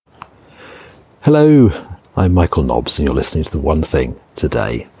Hello, I'm Michael Nobbs and you're listening to the One Thing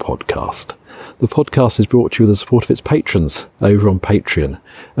Today podcast. The podcast is brought to you with the support of its patrons over on Patreon.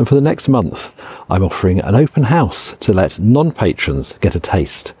 And for the next month, I'm offering an open house to let non-patrons get a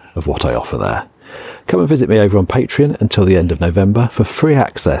taste of what I offer there. Come and visit me over on Patreon until the end of November for free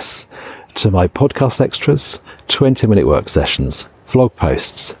access to my podcast extras, 20-minute work sessions, vlog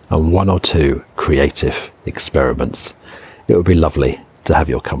posts, and 1 or 2 creative experiments. It would be lovely to have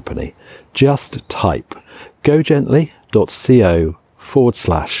your company. Just type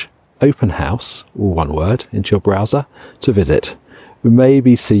gogently.co/open house, all one word, into your browser to visit.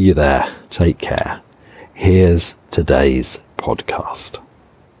 Maybe see you there. Take care. Here's today's podcast.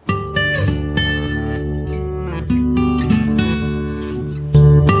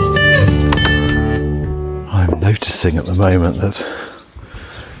 I'm noticing at the moment that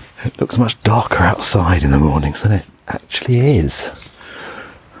it looks much darker outside in the mornings than it actually is.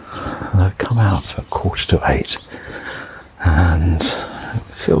 I've come out about 7:45 and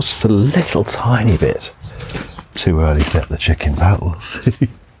it feels just a little tiny bit too early to get the chickens out. We'll see.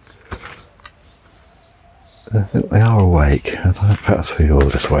 I think they are awake. Perhaps we will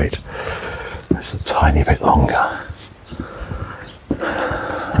just wait just a tiny bit longer.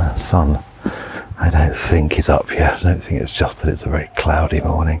 The sun, I don't think, is up yet. I don't think it's just that it's a very cloudy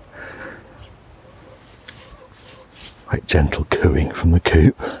morning. Quite gentle cooing from the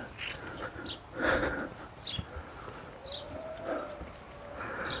coop.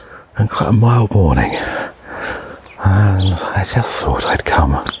 And quite a mild morning. And I just thought I'd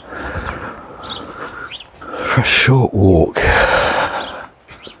come for a short walk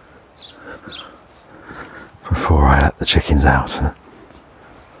before I let the chickens out and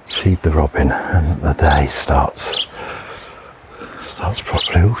feed the robin, and the day starts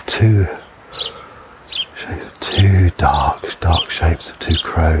properly. Ooh, two dark shapes of 2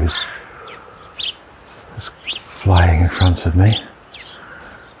 crows just flying in front of me.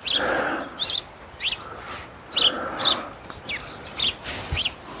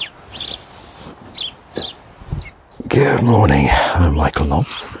 Good morning, I'm Michael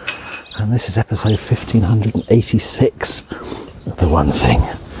Nobbs, and this is episode 1586 of the One Thing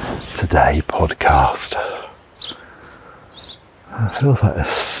Today podcast. It feels like a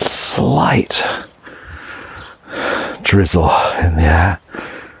slight drizzle in the air.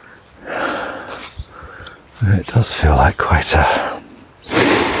 It does feel like quite a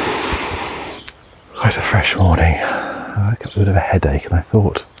fresh morning. I got a bit of a headache and I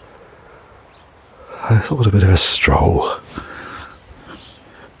thought a bit of a stroll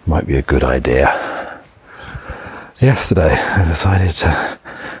might be a good idea. Yesterday I decided to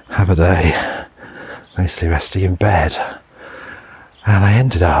have a day mostly resting in bed, and I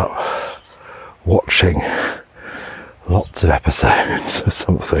ended up watching lots of episodes of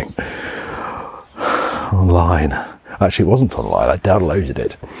something online. Actually, it wasn't online, I downloaded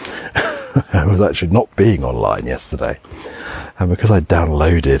it. I was actually not being online yesterday, and because I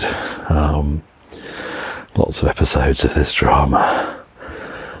downloaded lots of episodes of this drama,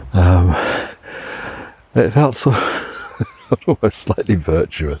 it felt sort of almost slightly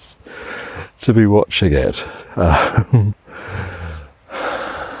virtuous to be watching it. Well,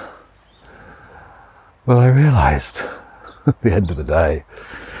 I realised at the end of the day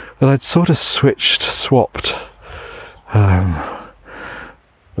that I'd sort of swapped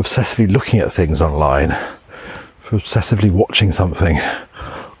obsessively looking at things online for obsessively watching something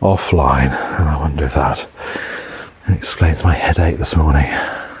offline, and I wonder if that explains my headache this morning.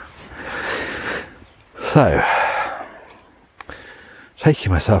 So,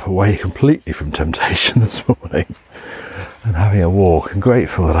 taking myself away completely from temptation this morning and having a walk, I'm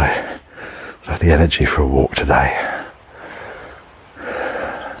grateful that I have the energy for a walk today.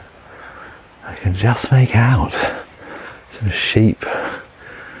 I can just make out some sheep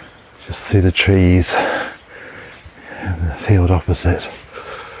just through the trees in the field opposite.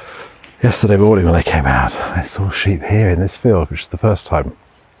 Yesterday morning when I came out, I saw sheep here in this field, which is the first time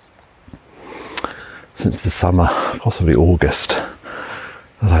since the summer, possibly August,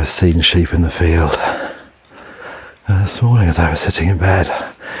 that I've seen sheep in the field. This morning as I was sitting in bed,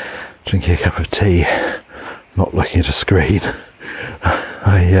 drinking a cup of tea, not looking at a screen,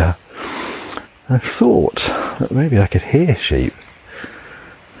 I thought that maybe I could hear sheep.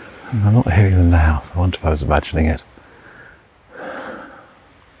 And I'm not hearing them now, so I wonder if I was imagining it.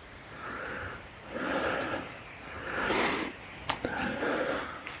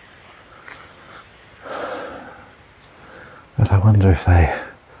 But I wonder if they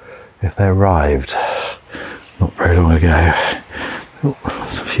arrived not very long ago. Oh,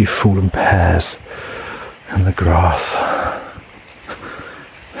 there's a few fallen pears in the grass.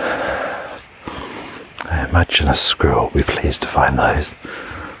 imagine a squirrel would be pleased to find those.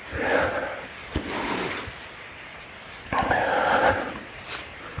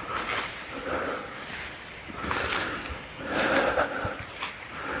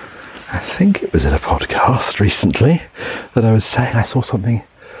 I think it was in a podcast recently that I was saying I saw something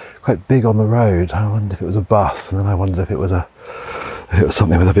quite big on the road. I wondered if it was a bus, and then I wondered if it was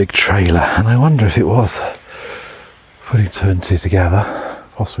something with a big trailer, and I wonder if it was. Putting two and two together,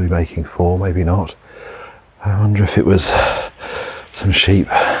 possibly making four, maybe not. I wonder if it was some sheep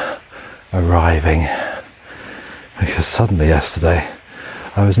arriving, because suddenly yesterday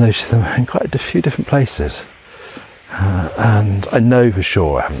I was noticing them in quite a few different places, and I know for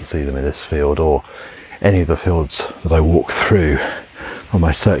sure I haven't seen them in this field or any of the fields that I walk through on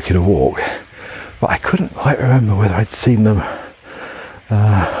my circular walk, but I couldn't quite remember whether I'd seen them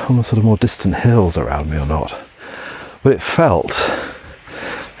on the sort of more distant hills around me or not. But it felt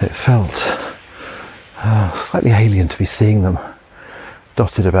slightly alien to be seeing them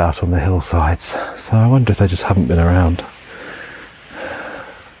dotted about on the hillsides. So I wonder if they just haven't been around.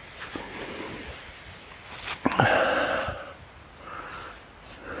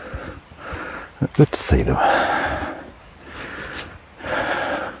 Good to see them.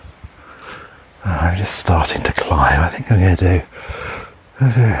 I'm just starting to climb. I think I'm going to do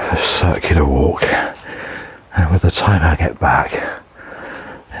a circular walk, and by the time I get back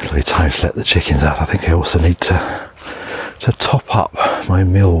it'll be time to let the chickens out. I think I also need to top up my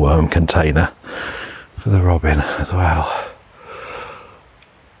mealworm container for the robin as well.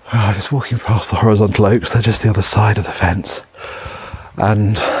 Just walking past the horizontal oaks, they're just the other side of the fence,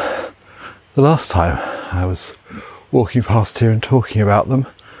 and the last time I was walking past here and talking about them,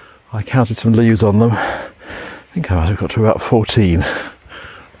 I counted some leaves on them. I think I might have got to about 14.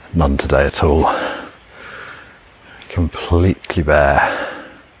 None today at all. Completely bare.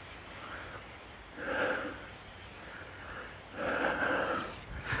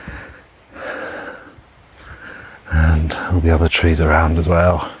 And all the other trees around as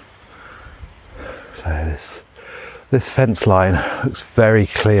well. So this fence line looks very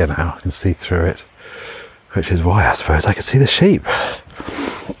clear now. I can see through it, which is why I suppose I can see the sheep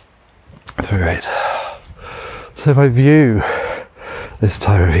through it. So my view this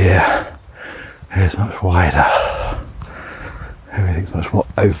time of year is much wider. Everything's much more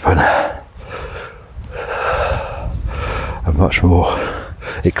open and much more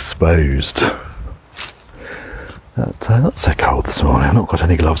exposed. But not so cold this morning. I've not got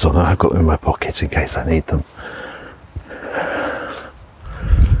any gloves on. I've got them in my pocket in case I need them.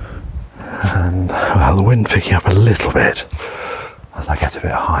 And well, the wind picking up a little bit as I get a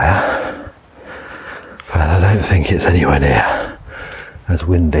bit higher, but I don't think it's anywhere near as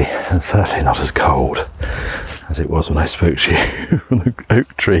windy, and certainly not as cold as it was when I spoke to you from the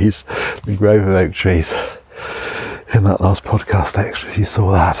oak trees, the grove of oak trees in that last podcast extra, if you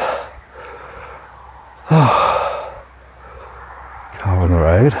saw that. Oh, car on the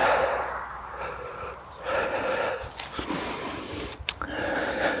road.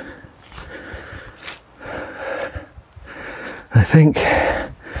 I think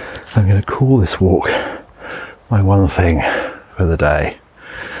I'm going to call this walk my one thing for the day.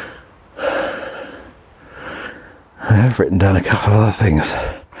 I have written down a couple of other things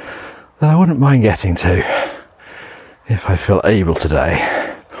that I wouldn't mind getting to if I feel able today,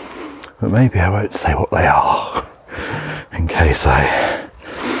 but maybe I won't say what they are in case I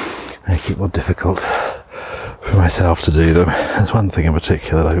make it more difficult for myself to do them. There's one thing in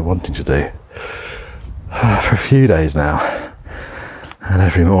particular that I've been wanting to do for a few days now, and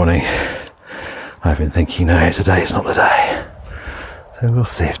every morning I've been thinking, no, today's not the day. So we'll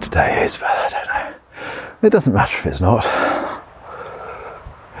see if today is, but I don't know. It doesn't matter if it's not.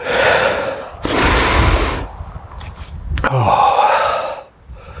 Oh,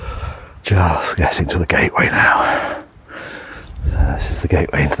 just getting to the gateway now. This is the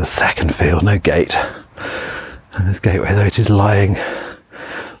gateway into the second field, no gate. And this gateway, though it is lying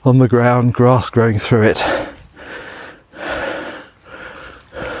on the ground, grass growing through it,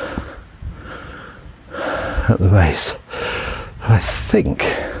 at the base, I think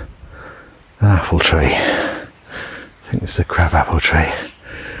an apple tree. I think this is a crab apple tree,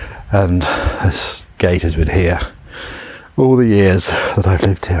 and this gate has been here all the years that I've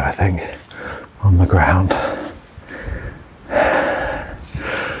lived here, I think, on the ground.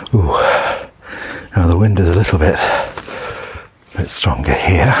 Ooh, now the wind is a little bit stronger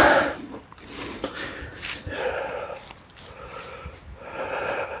here.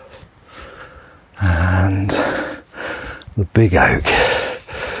 And the big oak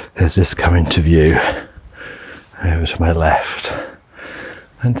has just come into view over to my left,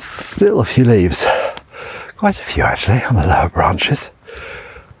 and still a few leaves Quite a few actually on the lower branches.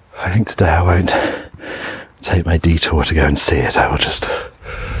 I think today I won't take my detour to go and see it. I will just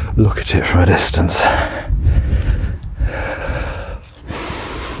look at it from a distance. And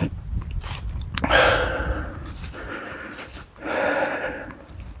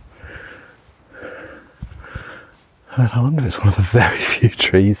I wonder if it's one of the very few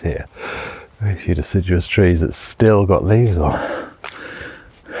trees here, very few deciduous trees that's still got leaves on.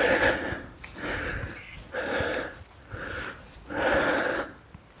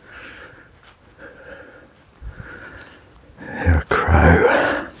 Hear a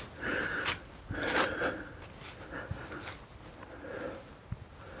crow.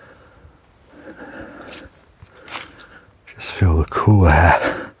 Just feel the cool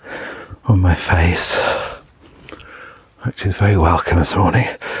air on my face, which is very welcome this morning.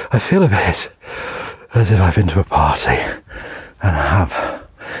 I feel a bit as if I've been to a party and I have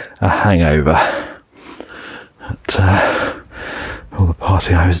a hangover. All the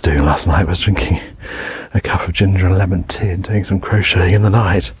party I was doing last night was drinking a cup of ginger and lemon tea and doing some crocheting in the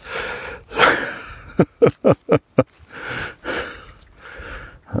night.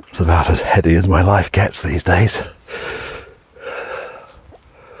 That's about as heady as my life gets these days.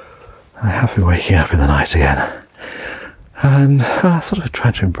 I have been waking up in the night again, and I sort of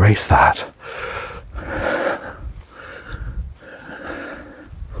trying to embrace that.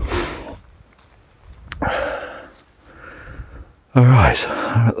 Alright,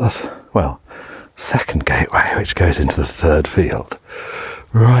 I'm at the, second gateway, which goes into the third field.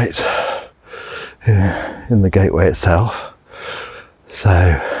 Right in the gateway itself.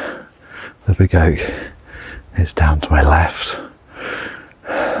 So the big oak is down to my left.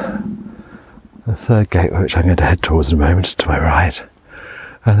 The third gateway, which I'm going to head towards in a moment, is to my right.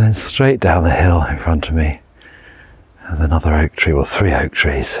 And then straight down the hill in front of me, there's another oak tree, well, 3 oak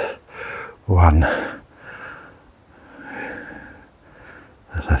trees. One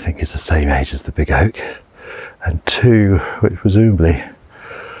that I think is the same age as the big oak, and 2 which presumably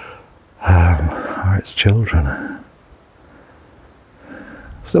are its children.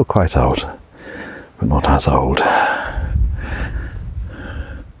 Still quite old, but not as old. I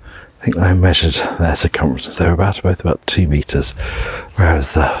think when I measured their circumferences, they were both about 2 metres,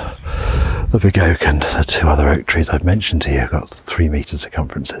 whereas the big oak and the 2 other oak trees I've mentioned to you have got 3 metre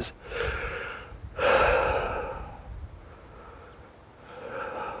circumferences.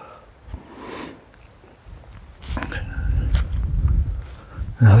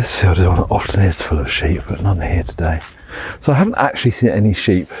 Now this field often is full of sheep, but none here today. So I haven't actually seen any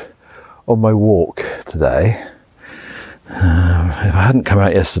sheep on my walk today. If I hadn't come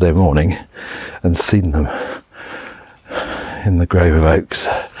out yesterday morning and seen them in the grove of oaks,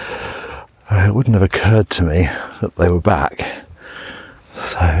 it wouldn't have occurred to me that they were back.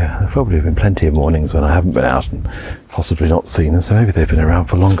 So there probably have been plenty of mornings when I haven't been out and possibly not seen them, so maybe they've been around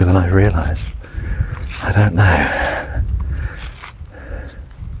for longer than I realised. I don't know.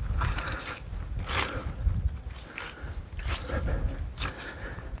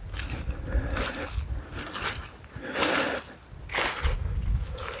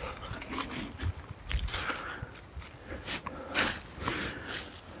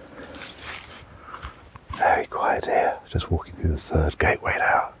 Very quiet here, just walking through the third gateway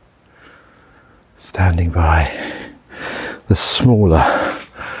now. Standing by the smaller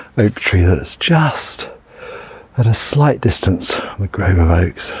oak tree that's just at a slight distance from the grove of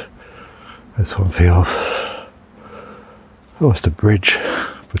oaks. This one feels almost a bridge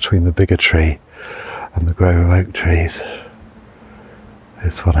between the bigger tree and the grove of oak trees.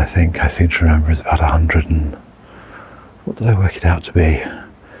 This one I seem to remember is about 100 and... what did I work it out to be?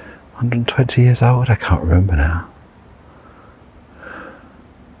 120 years old? I can't remember now.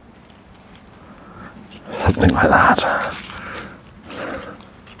 Something like that.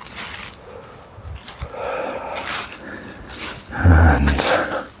 And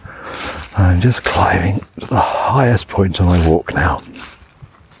I'm just climbing to the highest point on my walk now.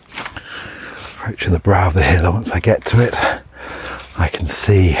 Approaching the brow of the hill, and once I get to it, I can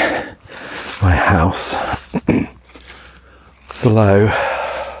see my house below.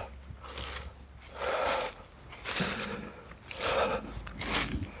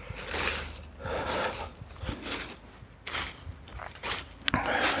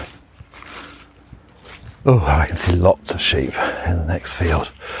 Oh, and I can see lots of sheep in the next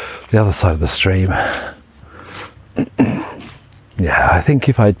field, the other side of the stream. Yeah, I think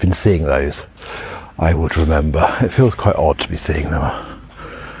if I'd been seeing those, I would remember. It feels quite odd to be seeing them.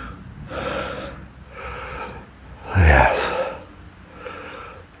 Yes.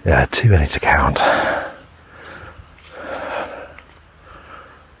 Yeah, too many to count.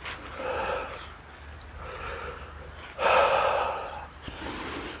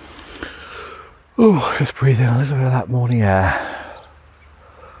 Oh, just breathing a little bit of that morning air.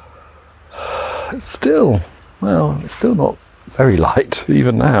 It's still not very light,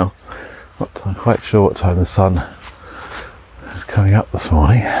 even now. I'm quite sure what time the sun is coming up this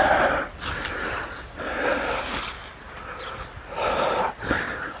morning.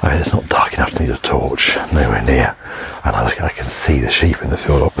 I mean, it's not dark enough to need a torch, nowhere near. And I can see the sheep in the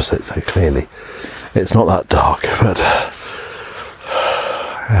field opposite, so clearly it's not that dark, but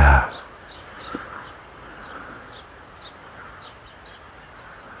yeah.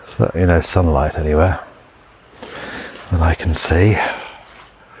 Certainly no sunlight anywhere that I can see.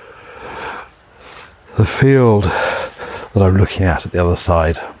 The field that I'm looking at the other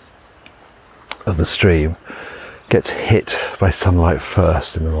side of the stream gets hit by sunlight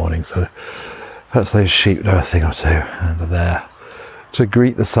first in the morning, so perhaps those sheep know a thing or two and are there to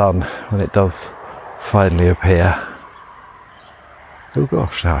greet the sun when it does finally appear. Oh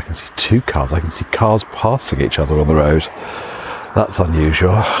gosh, now I can see two cars. I can see cars passing each other on the road. That's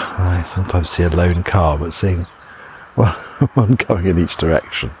unusual. I sometimes see a lone car, but seeing one going in each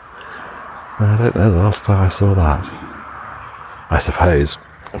direction, I don't know the last time I saw that. I suppose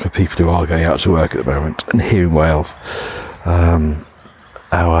for people who are going out to work at the moment, and here in Wales, our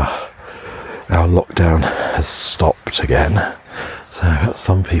lockdown has stopped again, so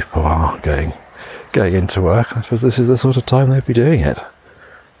some people are going into work. I suppose this is the sort of time they'd be doing it.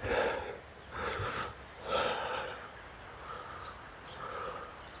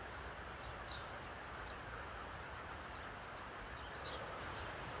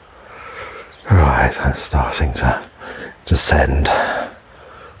 Right, I'm starting to descend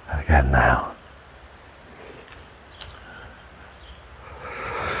again now.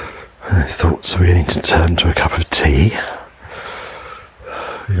 My thoughts are beginning to turn to a cup of tea.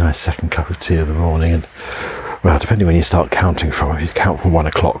 My second cup of tea of the morning, and well, depending when you start counting from, if you count from 1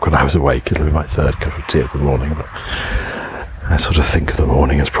 o'clock when I was awake, it'll be my third cup of tea of the morning, but I sort of think of the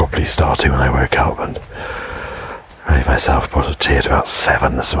morning as probably starting when I woke up, and I made myself a pot of tea at about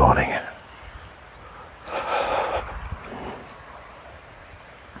 7 this morning.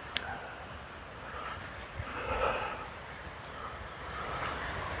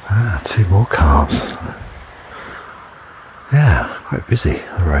 Two more cars. Yeah, quite busy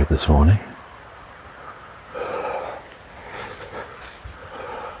the road this morning.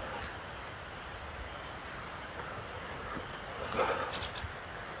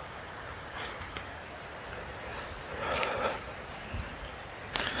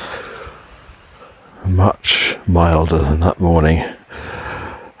 Much milder than that morning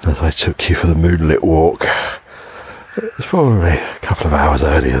as I took you for the moonlit walk. It was probably a couple of hours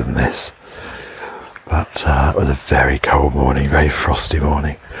earlier than this, but it was a very cold morning, very frosty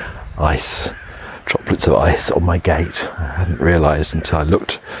morning. Ice, droplets of ice on my gate. I hadn't realised until I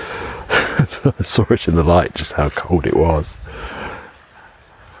looked, I saw it in the light just how cold it was.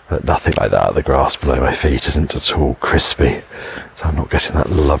 But nothing like that. The grass below my feet isn't at all crispy, so I'm not getting that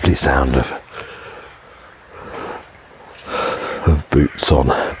lovely sound of boots on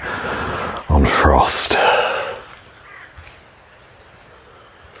frost.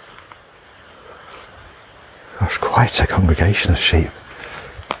 Gosh, quite a congregation of sheep,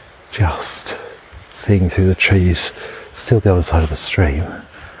 just seeing through the trees, still the other side of the stream,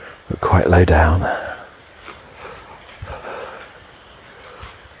 but quite low down.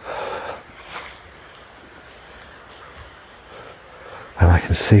 And I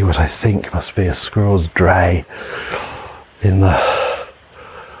can see what I think must be a squirrel's dray in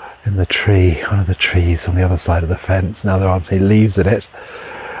the tree, one of the trees on the other side of the fence. Now there aren't any leaves in it.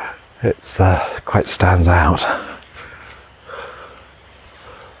 It's quite stands out.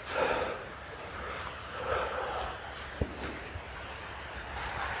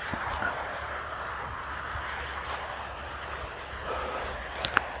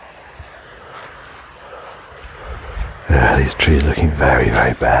 Yeah, these trees looking very,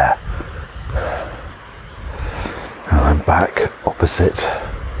 very bare. And I'm back opposite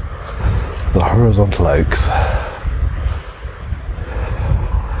the horizontal oaks.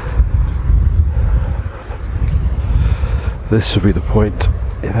 This would be the point,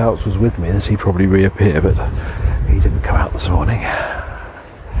 if Alex was with me, that he'd probably reappear, but he didn't come out this morning.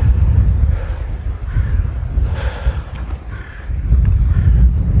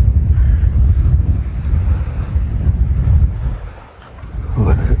 Oh,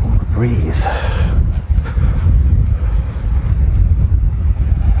 and a bit more breeze. I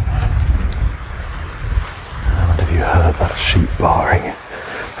wonder if you heard that sheep baaing.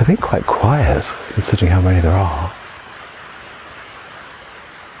 They've been quite quiet, considering how many there are.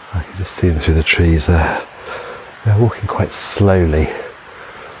 I can just see them through the trees there. They're walking quite slowly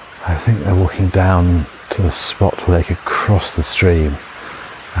I think they're walking down to the spot where they could cross the stream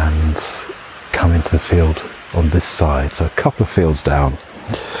and come into the field on this side. So a couple of fields down,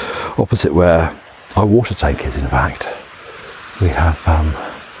 opposite where our water tank is, in fact. We have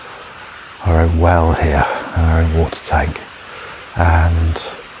our own well here and our own water tank, and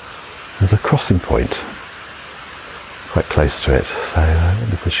there's a crossing point quite close to it, so I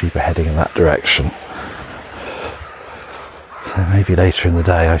wonder if the sheep are heading in that direction. So maybe later in the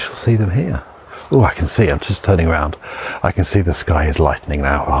day I shall see them here. Oh, I can see, I'm just turning around, I can see the sky is lightening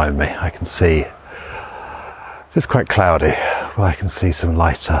now behind me. I can see, it's quite cloudy, but I can see some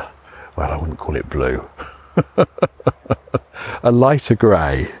lighter, well, I wouldn't call it blue, a lighter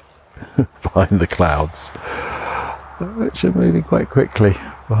grey behind the clouds, which are moving quite quickly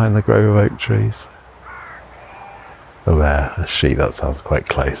behind the grove of oak trees. Oh, there, a sheep, that sounds quite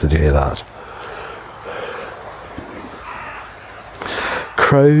close. Did you hear that?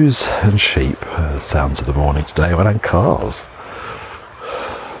 Crows and sheep are the sounds of the morning today, and cars.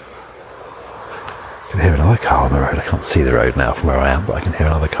 I can hear another car on the road. I can't see the road now from where I am, but I can hear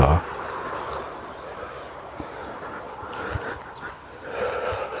another car.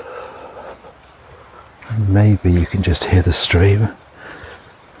 And maybe you can just hear the stream.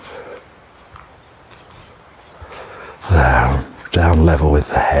 There, down level with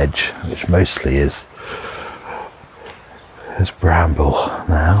the hedge, which mostly is bramble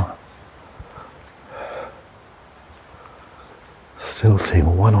now. Still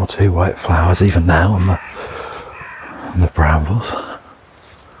seeing one or two white flowers even now on the brambles.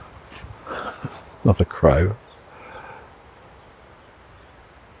 Another crow.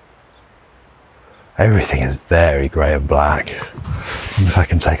 Everything is very grey and black. I wonder if I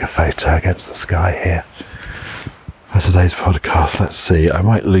can take a photo against the sky here for today's podcast. Let's see. I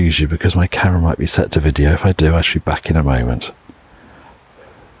might lose you because my camera might be set to video. If I do, I should be back in a moment.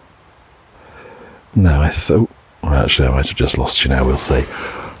 No, I thought... Well, actually, I might have just lost you now. We'll see.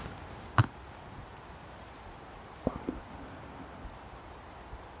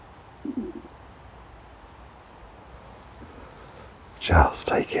 Just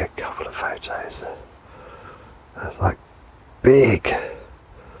taking a couple of photos of like big,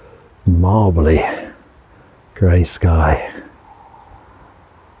 marbly grey sky.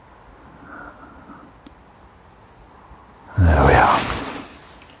 There we are.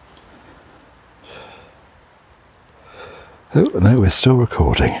 Oh, no, we're still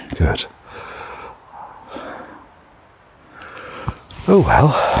recording. Good. Oh,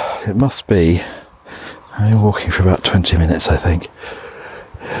 well, it must be... I've been walking for about 20 minutes, I think.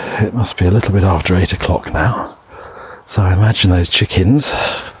 It must be a little bit after 8 o'clock now. So I imagine those chickens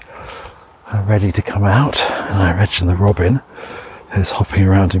are ready to come out, and I imagine the robin is hopping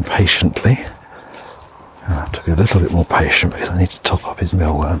around impatiently. I have to be a little bit more patient because I need to top up his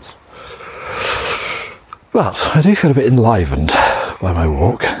mealworms. But I do feel a bit enlivened by my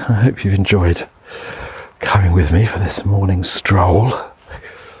walk. I hope you've enjoyed coming with me for this morning stroll.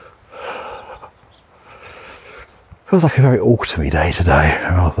 Feels like a very autumny day today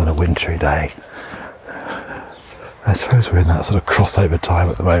rather than a wintry day. I suppose we're in that sort of crossover time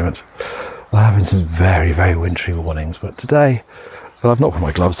at the moment. There have been some very, very wintry mornings, but today, well, I've not put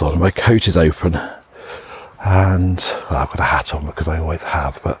my gloves on, my coat is open, and well, I've got a hat on because I always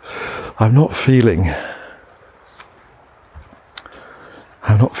have, but I'm not feeling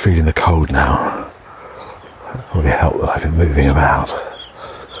the cold now. That probably helped that I've been moving about.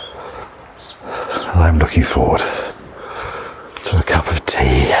 And I'm looking forward to a cup of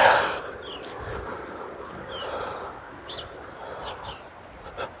tea.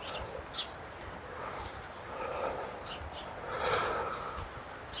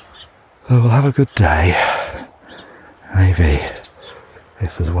 Well, have a good day. Maybe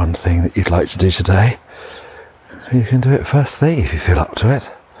if there's one thing that you'd like to do today, you can do it first thing if you feel up to it.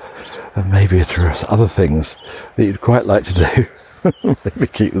 And maybe if there are other things that you'd quite like to do, maybe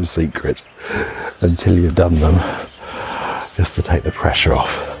keep them secret until you've done them, just to take the pressure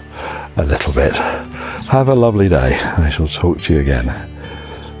off a little bit. Have a lovely day. I shall talk to you again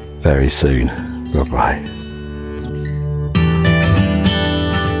very soon. Bye-bye.